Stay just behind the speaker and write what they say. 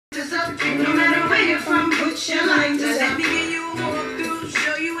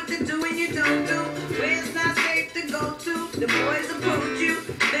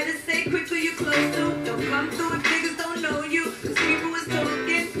through if niggas don't know you. Cause people is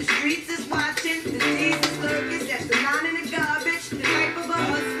talking, the streets is watching, the D's is lurking. That's the line in the garbage, the life of a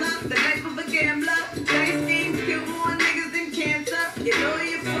hustler, the life of a gambler. Dice games kill more niggas than cancer. You know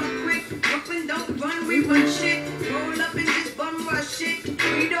you fuck quick, Brooklyn don't run, we run shit. Roll up and just bum rush it.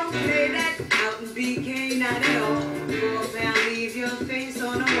 We don't play that out in BK, not at all. Go down, leave your face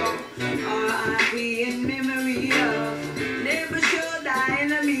on the wall. R.I.P. in memory of. Never should die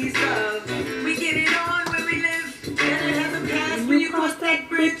enemies of. We get it on where we live. Better have a pass when you cross that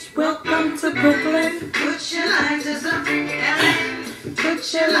bridge. Welcome to Brooklyn. Put your lighters up. LA.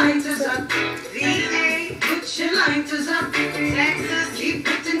 Put your lighters up. VA. Put your lighters up. Texas. Keep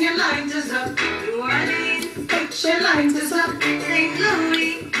putting your lighters up. New Orleans. Put your lighters up. St.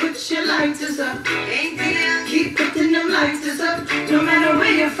 Louis. Put your lighters up. ATL. Keep putting them lighters up. No matter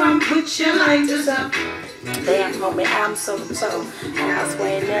where you're from, put your lighters up. Damn, homie, I'm so. I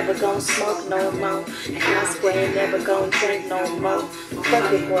swear ain't never gonna smoke no more. And I swear ain't never gonna drink no more.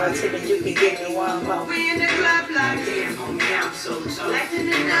 Fuck it, boy, till you can give me one more. We in the club like Damn, homie, I'm so. Lights in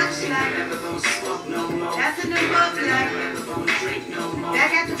the Dutch like Never gonna smoke no more. that's in the bub like Never gonna drink no more.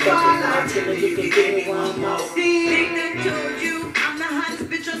 back at the Fuck bar it, boy, like till you can give me one more. see, they told you I'm the hottest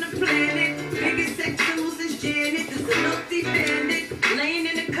bitch on the planet. Biggest sex symbol since Janet. This a naughty bandit, laying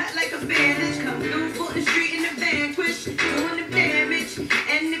in the cut like a bandage. Come through Fulton Street in the vanquish, doing the damage.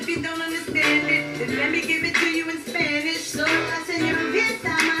 And if you don't understand it, then let me give it to you in Spanish. So la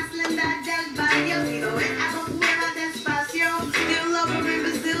señorita más linda del barrio, digo es algo fuera despacio. Still over in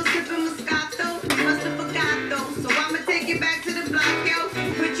Brazil, sipping Moscato. Must have forgot though, so I'ma take you back to the block, yo.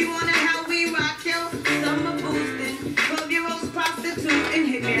 Put you on and how we rock, yo. Summer boosting, 12-year-olds prostituting.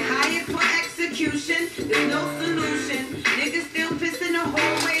 Hit me higher for execution. There's no solution. Niggas still pissing the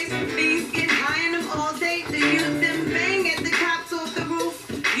hallways. Fiends get high in them all day. The youth them bang at the cops off the roof.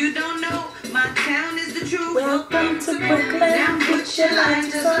 You don't know, my town is the truth. Welcome to Brooklyn. Now put your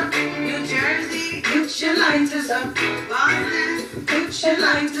lighters up. New Jersey, put your lighters up. Boston, put your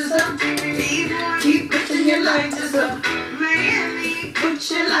lighters up. Cleveland, keep putting your lighters up. Miami, put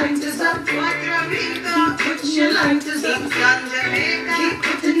your lighters up. Puerto Rico, put your lighters up. Kingston, Jamaica, keep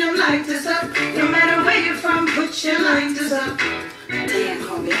putting them lighters up. No matter where you're from, put your lighters up. Damn,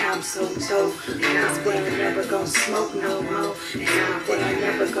 homie, I'm so. And I swear I'm never gonna smoke no more. And I swear I'm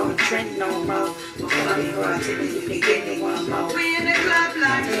never gonna drink no more. Fuck it, boy, till you can give me one more. We in the club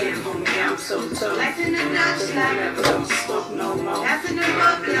like Damn, homie, I'm so. lights in the Dutch I'm like never gonna smoke no more. that's in the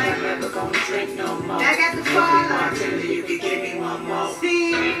bub I'm like never gonna drink no more. back at the Fuck bar it, boy, like till you can give me one more.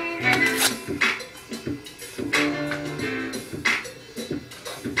 see.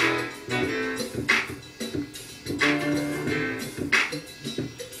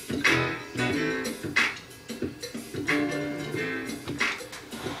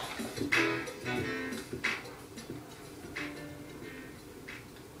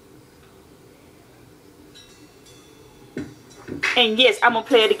 And yes, I'm gonna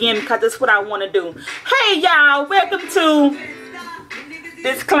play it again because that's what I want to do. Hey y'all, welcome to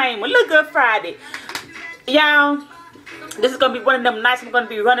Disclaimer. Look Good Friday. Y'all, this is gonna be one of them nights I'm gonna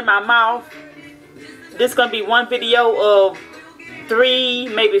be running my mouth. This is gonna be one video of 3,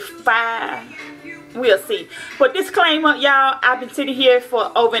 maybe 5. We'll see. But disclaimer, y'all, I've been sitting here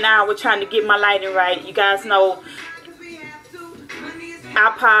for over an hour trying to get my lighting right. You guys know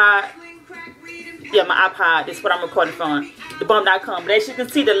iPod. Yeah, my iPod. This is what I'm recording from. TheBum.com. But as you can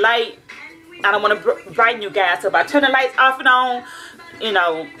see, the light, I don't want to brighten you guys up. I turn the lights off and on, you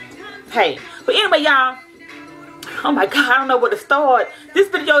know, hey. But anyway, y'all, oh my God, I don't know where to start. This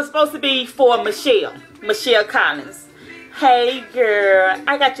video is supposed to be for Michelle Collins. Hey, girl,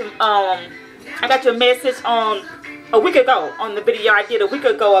 I got your message on a week ago on the video I did a week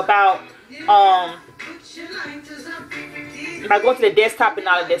ago about going to the desktop and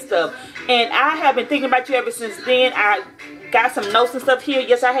all of that stuff. And I have been thinking about you ever since then. I got some notes and stuff here.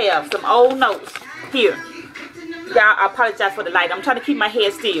 Yes, I have some old notes here. Y'all, I apologize for the light. I'm trying to keep my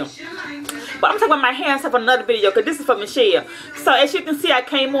head still. But I'm talking about my hair and stuff on another video because this is for Michelle. So as you can see, I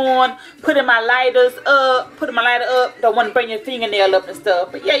came on, putting my lighter up. Don't want to bring your fingernail up and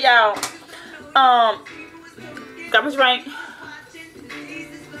stuff. But yeah, y'all. Got my drink.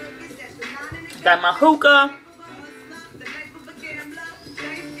 Got my hookah.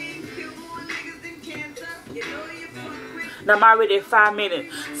 Now I'm already at 5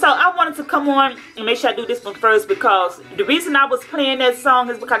 minutes. So I wanted to come on and make sure I do this one first because the reason I was playing that song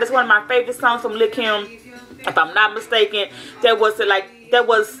is because it's one of my favorite songs from Lil Kim. If I'm not mistaken, that was the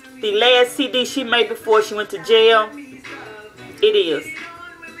last CD she made before she went to jail. It is.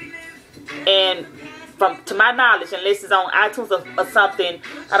 And to my knowledge, unless it's on iTunes or something.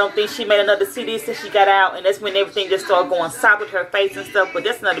 I don't think she made another CD since she got out, and that's when everything just started going south with her face and stuff. But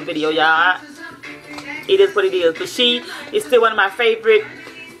that's another video, y'all. It is what it is. But she is still one of my favorite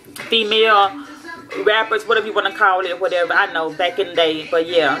female rappers, whatever you want to call it, whatever. I know back in the day, but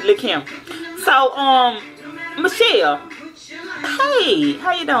yeah, look him. So Michelle, hey,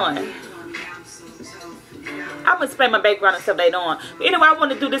 how you doing? I'm gonna explain my background and stuff later on. But anyway, I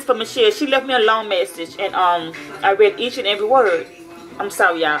want to do this for Michelle. She left me a long message, and I read each and every word. I'm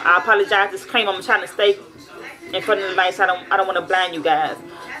sorry, y'all. I apologize. Disclaimer: I'm trying to stay in front of the lights. I don't want to blind you guys.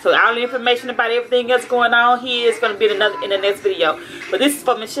 So all the information about everything else going on here is gonna be in the next video. But this is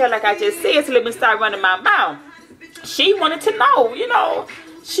for Michelle, like I just said. So let me start running my mouth. She wanted to know, you know.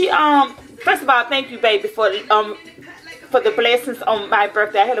 She first of all, thank you, baby, for the blessings on my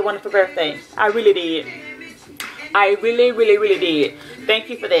birthday. I had a wonderful birthday. I really did. I really, really, really did. Thank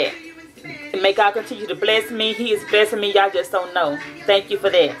you for that. And may God continue to bless me. He is blessing me. Y'all just don't know. Thank you for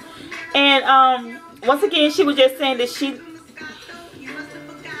that. And once again, she was just saying that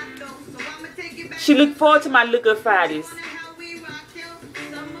she looked forward to my Look Good Fridays.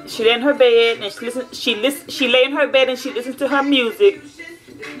 She lay in her bed and she lay in her bed and she listens to her music.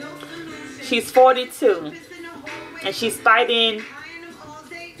 She's 42 and she's fighting.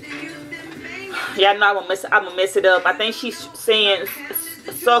 Y'all know I'm gonna mess it up. I think she's saying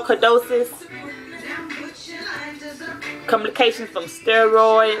sarcoidosis, complications from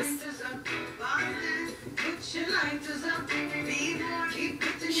steroids.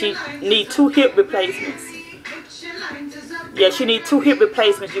 She needs 2 hip replacements. Yeah, she needs 2 hip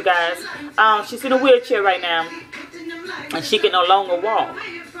replacements, you guys. She's in a wheelchair right now, and she can no longer walk.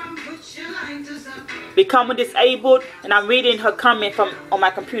 Becoming disabled, and I'm reading her comment from on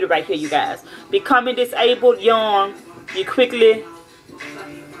my computer right here, you guys. Becoming disabled young, you quickly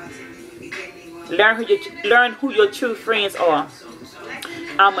learn who your true friends are.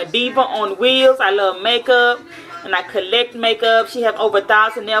 I'm a diva on wheels. I love makeup, and I collect makeup. She have over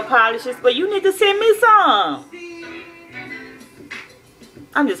 1,000 nail polishes, but you need to send me some.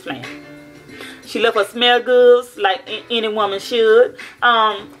 I'm just playing. She love her smell goods like any woman should.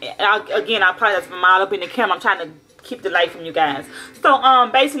 Again, I apologize for all up in the camera. I'm trying to keep the light from you guys. So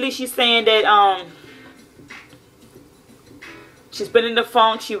basically she's saying that she's been in the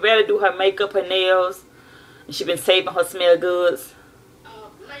funk. She ready to do her makeup, her nails, and she's been saving her smell goods.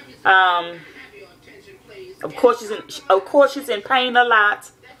 Of course she's in pain a lot.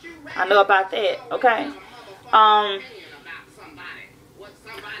 I know about that. Okay.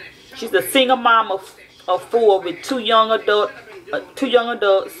 She's a single mom of 4 with 2 young adults.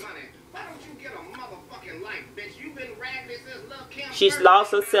 She's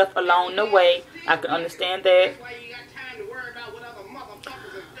lost herself along the way. I can understand that.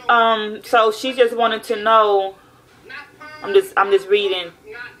 So she just wanted to know. I'm just reading.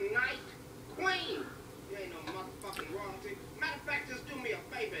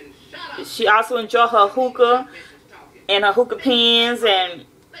 She also enjoy her hookah and her hookah pens, and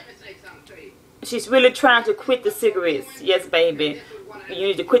she's really trying to quit the cigarettes. Yes, baby. You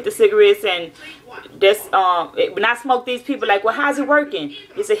need to quit the cigarettes, and that's when I smoke, these people like, well, how's it working?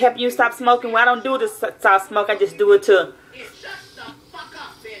 Is it helping you stop smoking? Well, I don't do it to stop smoking. I just do it to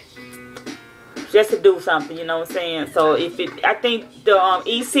do something. You know what I'm saying? So I think the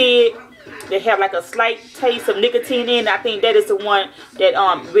e-cig, they have like a slight taste of nicotine in it. I think that is the one that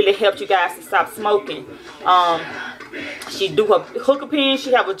really helped you guys to stop smoking. She do her hookah pen.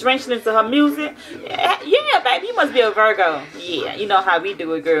 She have a drenched into her music. Yeah, baby, you must be a Virgo. Yeah, you know how we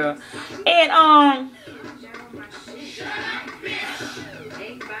do it, girl. And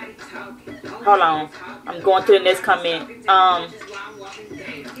hold on, I'm going to the next comment.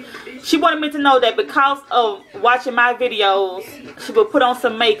 She wanted me to know that because of watching my videos, she would put on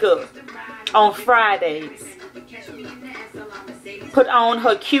some makeup on Fridays. Put on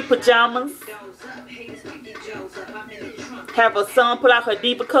her cute pajamas. Have her son pull out her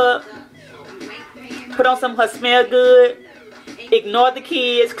diva cup. Put on some of her smell good. Ignore the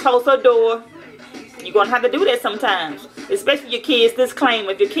kids. Close her door. You're going to have to do that sometimes. Especially your kids.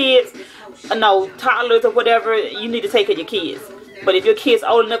 Disclaimer. If your kids, toddlers or whatever, you need to take care of your kids. But if your kids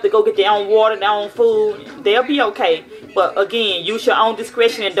old enough to go get their own water, their own food, they'll be okay. But again, use your own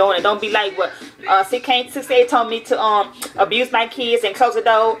discretion in doing it. Don't be like what 68 told me to abuse my kids and close the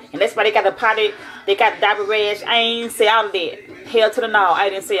door, and that's why they got the potty, they got the diaper rash. I ain't say all of that. Hell to the no, I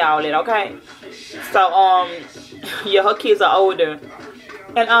didn't say all that. Okay. So yeah, her kids are older,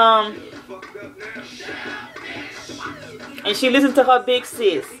 and she listened to her big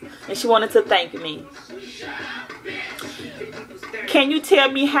sis, and she wanted to thank me. Can you tell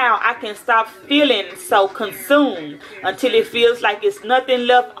me how I can stop feeling so consumed until it feels like it's nothing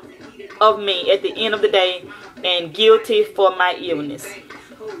left of me at the end of the day and guilty for my illness?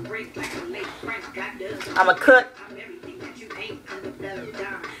 I'm a cut.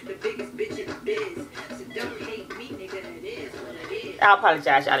 I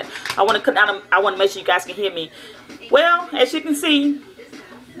apologize, y'all. I want to cut down. I want to make sure you guys can hear me. Well, as you can see,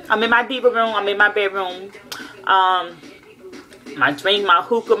 I'm in my diva room. I'm in my bedroom. My drink, my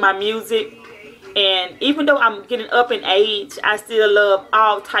hookah, my music. And even though I'm getting up in age, I still love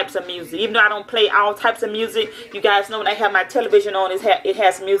all types of music. Even though I don't play all types of music, you guys know when I have my television on, it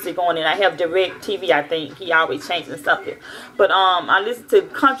has music on it. I have Direct TV, I think. He always changing something. But I listen to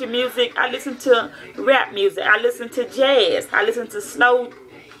country music. I listen to rap music. I listen to jazz. I listen to slow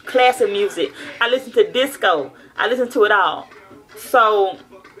classic music. I listen to disco. I listen to it all. So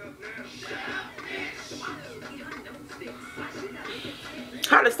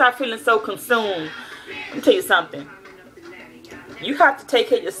how to stop feeling so consumed? Let me tell you something. You have to take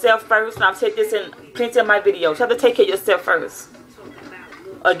care of yourself first. And I've said this in plenty of my videos. You have to take care of yourself first.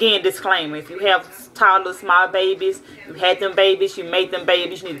 Again, disclaimer. If you have toddlers, small babies, you had them babies, you made them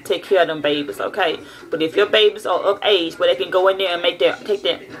babies, you need to take care of them babies, okay? But if your babies are of age where they can go in there and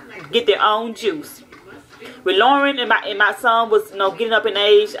get their own juice. With Lauren and my son was, getting up in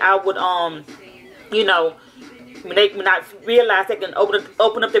age, I would, when I realize they can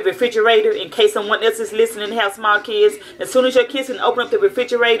open up the refrigerator in case someone else is listening and have small kids. As soon as your kids can open up the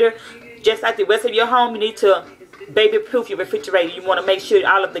refrigerator, just like the rest of your home, you need to baby-proof your refrigerator. You want to make sure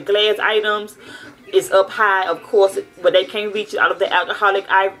all of the glass items is up high, of course, where they can't reach all of the alcoholic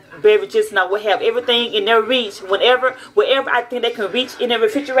beverages. Now we'll have everything in their reach. Wherever I think they can reach in their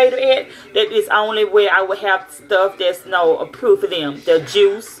refrigerator at, that is only where I will have stuff that's approved for them. Their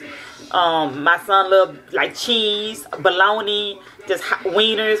juice. My son loves like cheese, bologna, just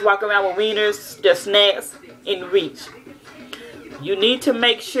wieners, walk around with wieners, just snacks in reach. You need to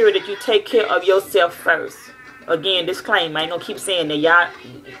make sure that you take care of yourself first. Again, disclaimer, I ain't gonna keep saying that. Y'all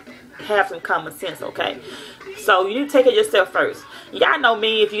have some common sense, okay? So you need to take care of yourself first. Y'all know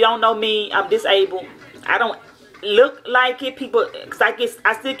me. If you don't know me, I'm disabled. I don't look like it, people, because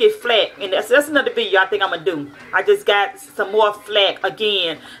I still get flack, and that's another video I think I'm gonna do. I just got some more flack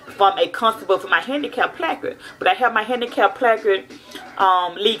again from a constable for my handicap placard, but I have my handicap placard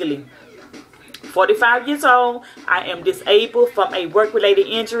legally. 45 years old. I am disabled from a work-related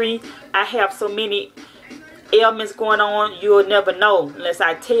injury. I have so many ailments going on, you'll never know unless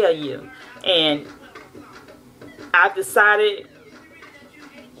I tell you. And I've decided,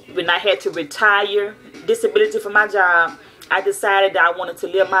 when I had to retire disability from my job, I decided that I wanted to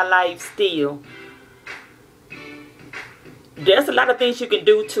live my life still. There's a lot of things you can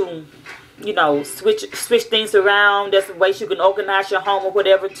do to, switch things around. There's ways you can organize your home or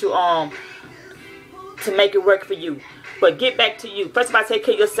whatever to make it work for you. But get back to you. First of all, take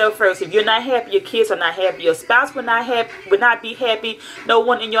care of yourself first. If you're not happy, your kids are not happy. Your spouse will not be happy. No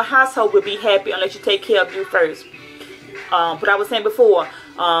one in your household will be happy unless you take care of you first. But I was saying before,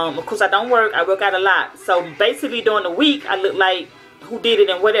 of course I don't work. I work out a lot. So basically during the week, I look like who did it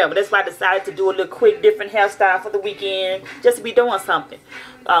and whatever. That's why I decided to do a little quick different hairstyle for the weekend. Just to be doing something.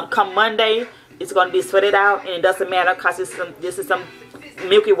 Come Monday, it's going to be sweated out. And it doesn't matter because this is some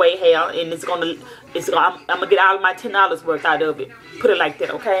Milky Way hair. And I'm going to get all of my $10 worth out of it. Put it like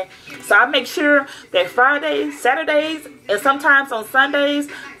that, okay? So I make sure that Fridays, Saturdays, and sometimes on Sundays,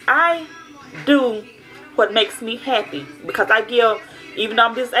 I do what makes me happy. Because I give, even though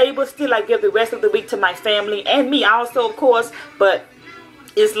I'm disabled, still I give the rest of the week to my family. And me also, of course. But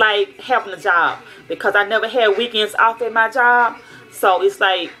it's like having a job. Because I never had weekends off at my job. So it's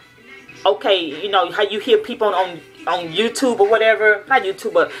like, okay, how you hear people on YouTube or whatever, not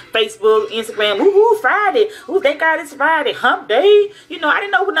YouTube, but Facebook, Instagram, woo, Friday, ooh, thank God it's Friday, hump day, I didn't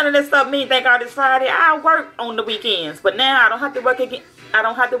know what none of that stuff means, thank God it's Friday. I work on the weekends, but now I don't have to work again, I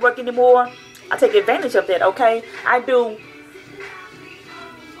don't have to work anymore. I take advantage of that, okay? I do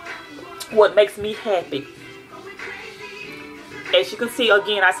what makes me happy. As you can see,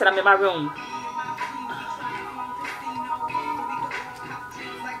 again, I said I'm in my room.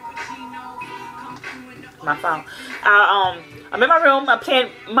 My phone. I'm in my room. I'm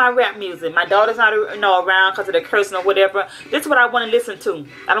playing my rap music. My daughter's not around because of the cursing or whatever. This is what I want to listen to.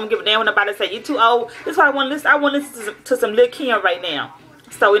 I don't give a damn what nobody say. You too old. This is what I want to listen. I want to listen to some Lil Kim right now.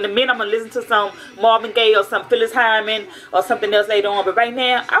 So in a minute I'm gonna listen to some Marvin Gaye or some Phyllis Hyman or something else later on. But right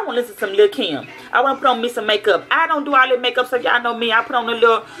now I want to listen to some Lil Kim. I want to put on me some makeup. I don't do all that makeup stuff. Y'all know me. I put on a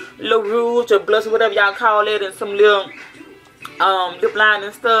little rouge or blush or whatever y'all call it, and some little lip line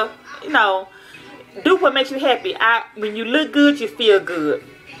and stuff. do what makes you happy. When you look good, you feel good.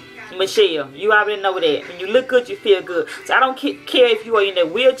 Michelle, you already know that. When you look good, you feel good. So I don't care if you are in a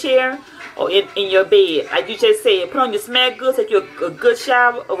wheelchair or in your bed. Like you just said, put on your smell good, take you a good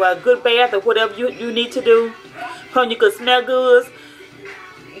shower or a good bath or whatever you need to do. Put on your good smell goods.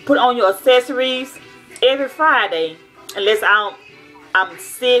 Put on your accessories every Friday, unless I'm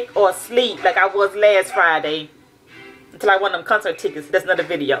sick or asleep like I was last Friday. Until I won them concert tickets. That's another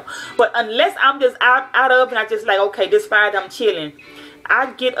video. But unless I'm just out of and I just like, okay, this Friday I'm chilling,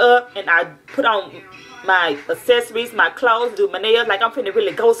 I get up and I put on my accessories, my clothes, do my nails, like I'm finna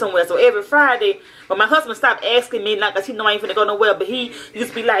really go somewhere. So every Friday, when my husband stopped asking me, like, cause he know I ain't finna go nowhere, but he used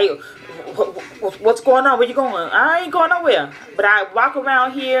to be like, what's going on? Where you going? I ain't going nowhere. But I walk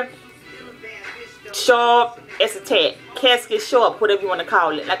around here, sharp as a tack, casket sharp, whatever you want to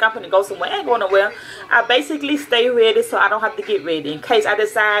call it. Like I'm finna go somewhere, I ain't going nowhere. I basically stay ready so I don't have to get ready in case I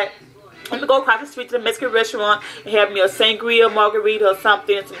decide I'm gonna go across the street to the Mexican restaurant and have me a sangria, margarita or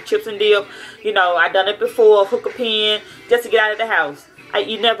something, some chips and dip. You know, I done it before, hook a pen, just to get out of the house.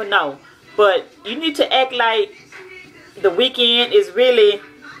 You never know. But you need to act like the weekend is really,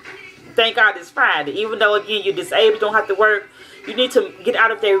 thank God it's Friday. Even though, again, you're disabled, don't have to work. You need to get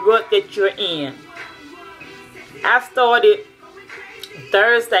out of that rut that you're in. I started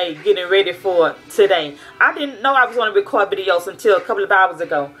Thursday getting ready for today. I didn't know I was going to record videos until a couple of hours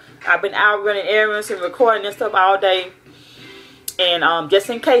ago. I've been out running errands and recording and stuff all day. And just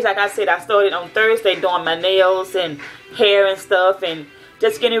in case, like I said, I started on Thursday doing my nails and hair and stuff. And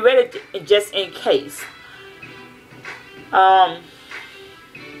just getting ready just in case.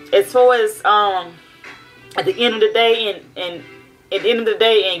 As far as at the end of the day and at the end of the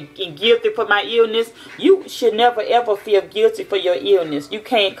day and guilty for my illness, you should never ever feel guilty for your illness. You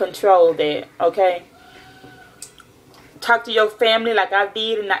can't control that, okay? Talk to your family like I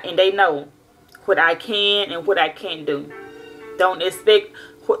did, and they know what I can and what I can't do. Don't expect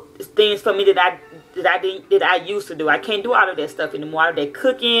things from me that I used to do. I can't do all of that stuff anymore. All of that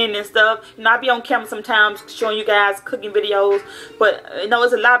cooking and stuff. You know, I be on camera sometimes showing you guys cooking videos, but you know,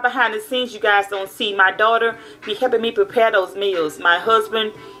 it's a lot behind the scenes you guys don't see. My daughter be helping me prepare those meals. My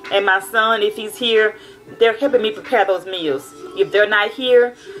husband and my son, if he's here, they're helping me prepare those meals. If they're not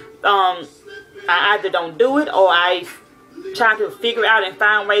here, I either don't do it or I trying to figure out and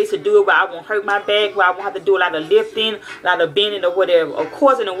find ways to do it where I won't hurt my back, where I won't have to do a lot of lifting, a lot of bending or whatever. Of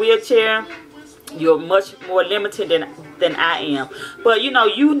course, in a wheelchair, you're much more limited than I am. But you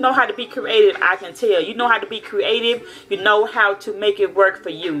know how to be creative, I can tell. You know how to be creative. You know how to make it work for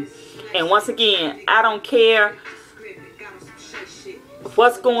you. And once again, I don't care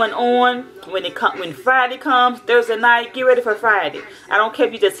what's going on when Friday comes, Thursday night, get ready for Friday. I don't care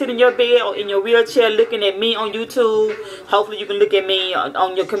if you just sit in your bed or in your wheelchair looking at me on YouTube. Hopefully you can look at me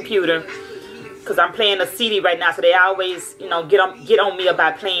on your computer, because I'm playing a CD right now, so they always, you know, get on me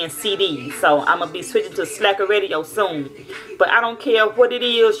about playing CDs. So I'm gonna be switching to Slacker Radio soon. But I don't care what it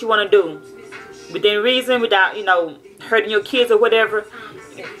is you want to do, within reason, without, you know, hurting your kids or whatever.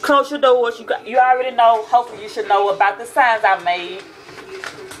 Close your doors. You already know. Hopefully you should know about the signs I made.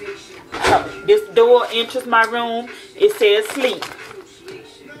 This door enters my room. It says sleep.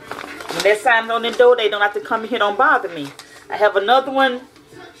 When that sign on the door, they don't have to come in here. Don't bother me. I have another one.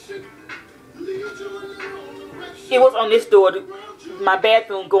 It was on this door, my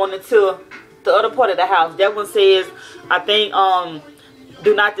bathroom going into the other part of the house. That one says, I think,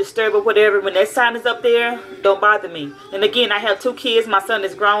 do not disturb or whatever. When that sign is up there, don't bother me. And again, I have 2 kids. My son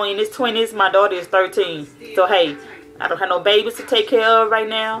is grown in his 20s. My daughter is 13. So, hey, I don't have no babies to take care of right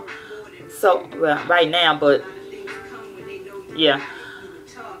now. So, well, right now, but, yeah.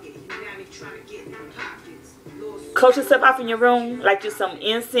 Close yourself off in your room. Light you some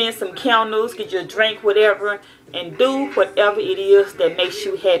incense, some candles. Get you a drink, whatever. And do whatever it is that makes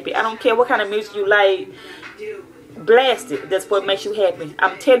you happy. I don't care what kind of music you like. Blast it. That's what makes you happy.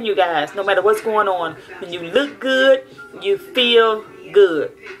 I'm telling you guys, no matter what's going on, when you look good, you feel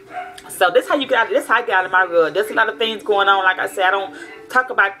good. So this how you get out. This how I get out of my rut. There's a lot of things going on. Like I said, I don't talk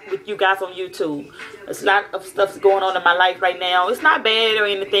about with you guys on YouTube. There's a lot of stuff going on in my life right now. It's not bad or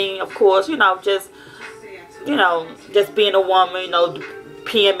anything, of course. You know, just being a woman. You know,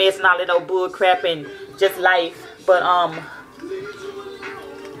 PMS and all that old bull crap and just life. But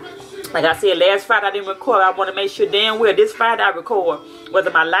like I said, last Friday I didn't record. I want to make sure damn well this Friday I record. Whether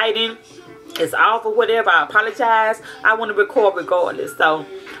my lighting is off or whatever, I apologize. I want to record regardless. So,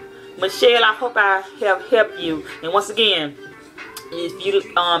 Michelle, I hope I have helped you. And once again, if you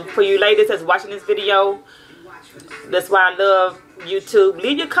for you ladies that's watching this video, that's why I love YouTube.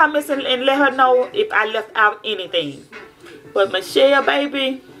 Leave your comments and let her know if I left out anything. But Michelle,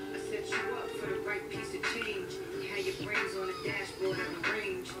 baby,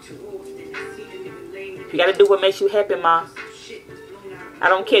 You gotta do what makes you happy, ma. I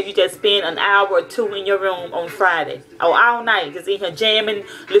don't care if you just spend an hour or two in your room on Friday. Or all night. Just in here jamming,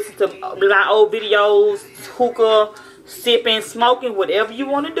 listen to my old videos, hookah, sipping, smoking, whatever you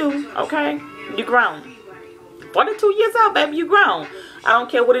want to do. Okay? You grown. 42 years old, baby, you grown. I don't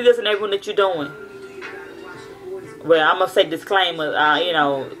care what it is in that room that you're doing. Well, I'm going to say disclaimer, you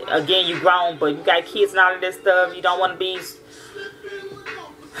know, again, you grown, but you got kids and all of this stuff. You don't want to be...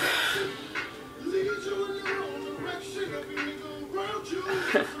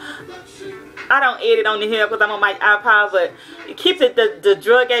 I don't edit on the hill because I'm on my iPod, but keep the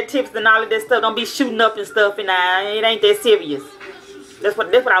drug tips and all of that stuff. Don't be shooting up and stuff, and it ain't that serious. That's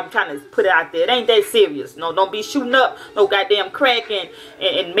what I'm trying to put out there. It ain't that serious. No, don't be shooting up no goddamn crack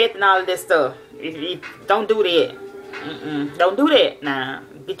and meth and all of that stuff. Don't do that. Don't do that. Nah.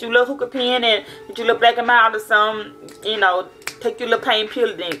 Get you a little hookah pen and get you a little Black and Mild or something. You know, take your little pain pill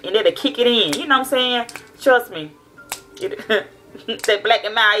and it'll kick it in. You know what I'm saying? Trust me. That Black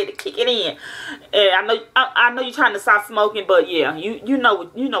and Mild, it'll kick it in. And I know you're trying to stop smoking, but yeah, you know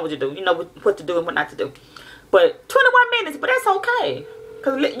what to do. You know what to do and what not to do. But 21 minutes, but that's okay.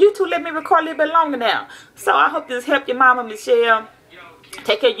 Because you two let me record a little bit longer now. So I hope this helped your mama, Michelle.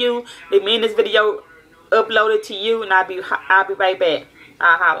 Take care of you. Let me in this video uploaded to you, and I'll be right back.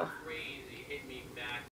 I'll holler.